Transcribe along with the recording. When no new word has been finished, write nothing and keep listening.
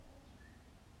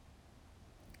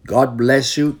God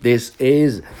bless you. This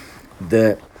is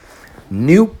the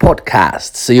new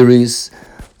podcast series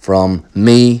from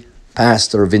me,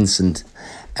 Pastor Vincent,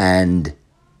 and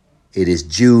it is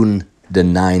June the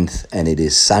 9th and it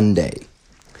is Sunday.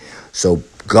 So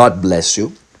God bless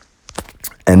you.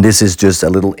 And this is just a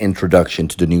little introduction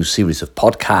to the new series of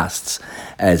podcasts,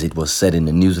 as it was said in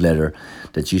the newsletter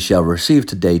that you shall receive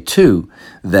today too,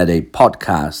 that a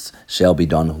podcast shall be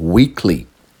done weekly.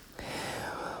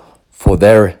 For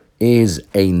there is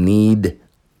a need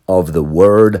of the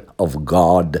word of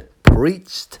God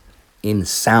preached in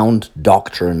sound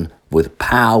doctrine with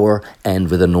power and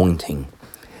with anointing,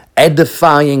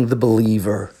 edifying the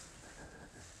believer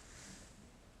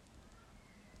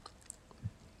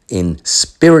in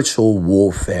spiritual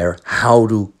warfare, how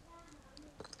to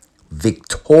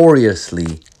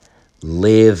victoriously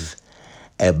live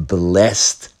a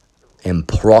blessed and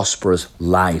prosperous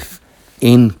life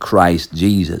in Christ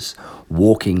Jesus,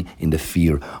 walking in the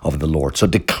fear of the Lord. So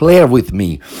declare with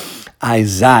me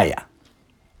Isaiah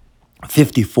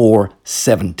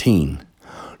 54:17.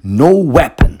 No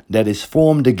weapon that is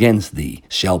formed against thee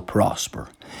shall prosper,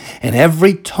 and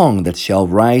every tongue that shall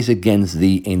rise against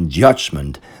thee in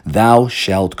judgment thou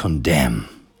shalt condemn.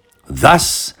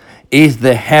 Thus is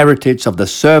the heritage of the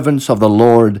servants of the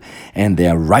Lord, and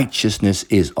their righteousness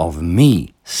is of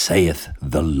me, saith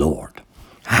the Lord.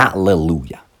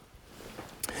 Hallelujah.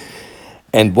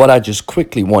 And what I just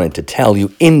quickly wanted to tell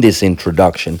you in this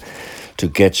introduction to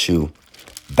get you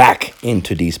back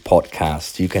into these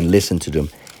podcasts, you can listen to them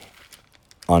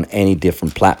on any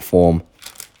different platform.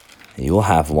 You'll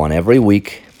have one every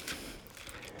week.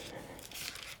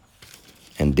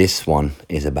 And this one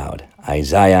is about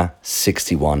Isaiah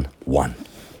 61:1.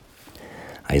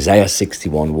 Isaiah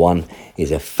 61:1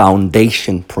 is a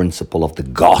foundation principle of the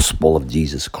gospel of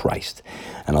Jesus Christ.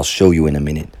 And I'll show you in a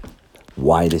minute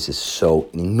why this is so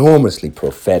enormously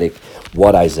prophetic,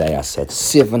 what Isaiah said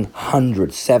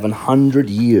 700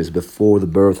 years before the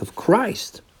birth of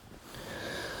Christ.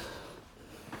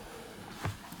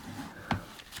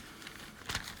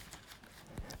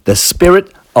 The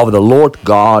Spirit of the Lord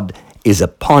God is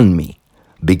upon me,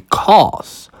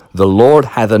 because the Lord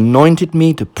hath anointed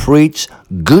me to preach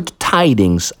good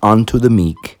tidings unto the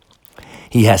meek.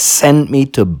 He has sent me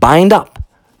to bind up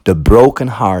the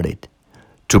brokenhearted,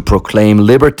 to proclaim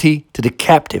liberty to the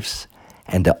captives,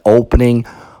 and the opening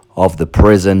of the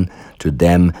prison to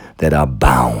them that are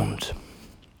bound,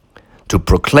 to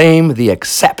proclaim the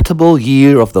acceptable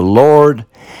year of the Lord,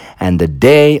 and the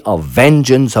day of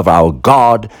vengeance of our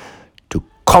God, to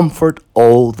comfort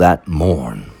all that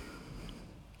mourn,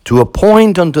 to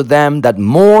appoint unto them that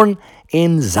mourn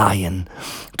in Zion,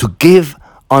 to give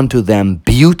unto them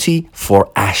beauty for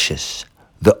ashes,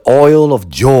 the oil of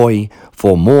joy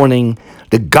for mourning,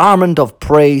 the garment of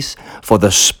praise for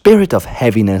the spirit of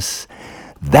heaviness,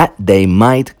 that they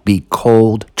might be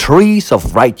called trees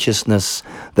of righteousness,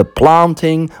 the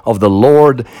planting of the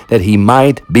Lord, that he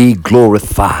might be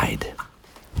glorified.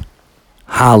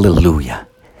 Hallelujah.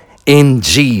 In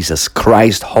Jesus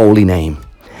Christ's holy name,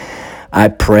 I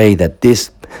pray that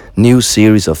this new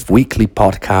series of weekly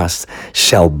podcasts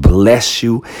shall bless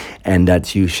you, and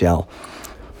that you shall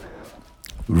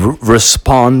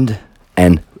respond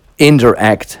and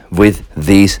interact with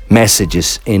these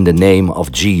messages in the name of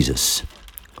Jesus.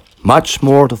 Much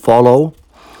more to follow.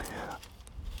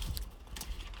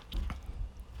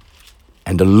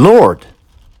 And the Lord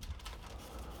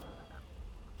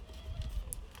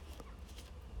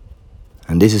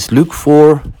and this is Luke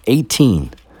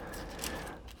 4:18.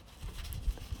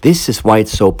 This is why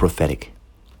it's so prophetic.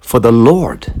 For the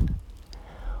Lord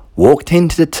walked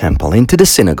into the temple, into the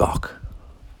synagogue,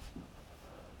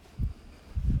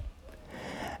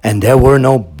 and there were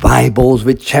no Bibles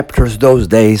with chapters those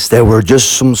days. There were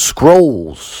just some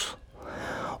scrolls,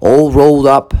 all rolled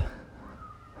up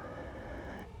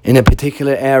in a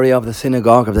particular area of the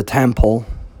synagogue, of the temple.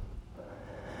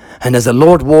 And as the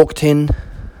Lord walked in,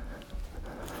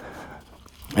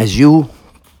 as you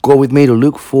go with me to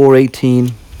Luke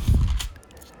 4:18,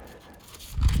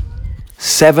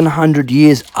 700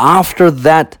 years after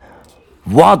that,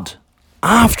 what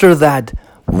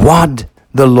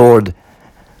the Lord,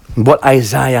 what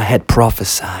Isaiah had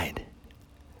prophesied.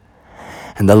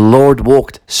 And the Lord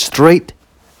walked straight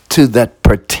to that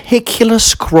particular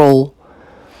scroll,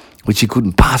 which he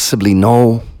couldn't possibly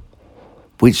know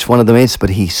which one of them is,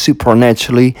 but he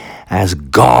supernaturally, as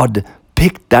God,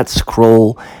 picked that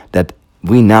scroll that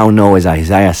we now know as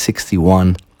Isaiah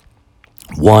 61:1,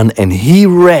 and he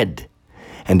read,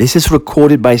 and this is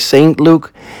recorded by St.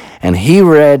 Luke, and he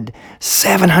read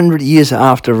 700 years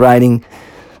after writing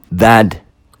that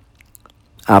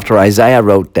after Isaiah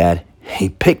wrote that, he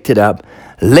picked it up,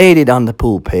 laid it on the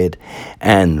pulpit,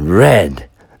 and read,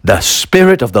 "The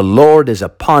Spirit of the Lord is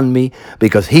upon me,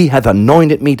 because he hath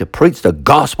anointed me to preach the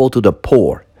gospel to the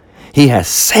poor. He has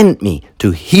sent me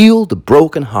to heal the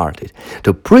brokenhearted,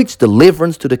 to preach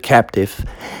deliverance to the captive,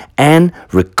 and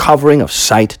recovering of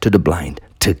sight to the blind,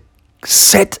 to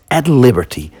set at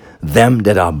liberty them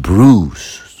that are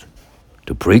bruised,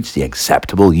 to preach the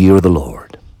acceptable year of the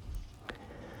Lord."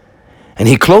 And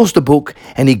he closed the book,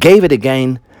 and he gave it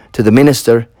again to the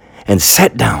minister, and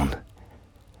sat down.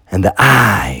 And the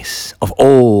eyes of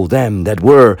all them that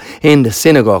were in the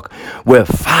synagogue were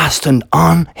fastened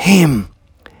on him.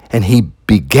 And he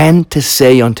began to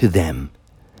say unto them,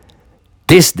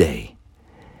 "This day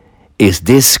is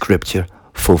this scripture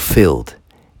fulfilled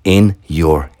in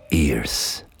your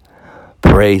ears."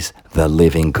 Praise the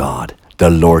living God, the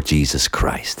Lord Jesus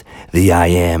Christ, the I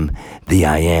am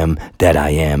that I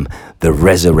am, the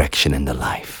resurrection and the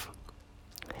life.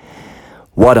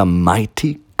 What a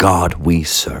mighty God we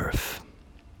serve.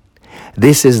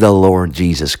 This is the Lord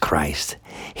Jesus Christ.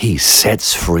 He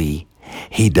sets free.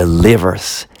 He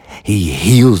delivers. He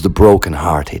heals the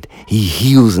brokenhearted. He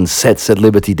heals and sets at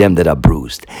liberty them that are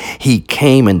bruised. He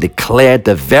came and declared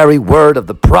the very word of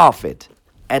the prophet,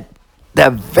 at the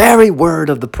very word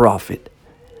of the prophet,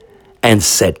 and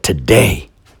said, "Today,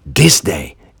 this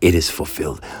day, it is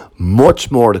fulfilled." Much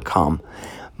more to come.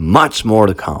 Much more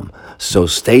to come. So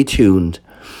stay tuned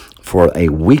for a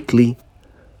weekly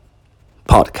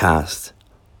podcast,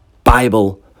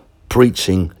 Bible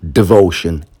preaching,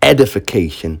 devotion,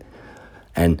 edification,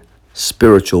 and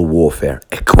spiritual warfare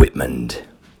equipment.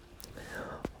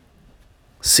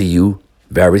 See you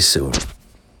very soon.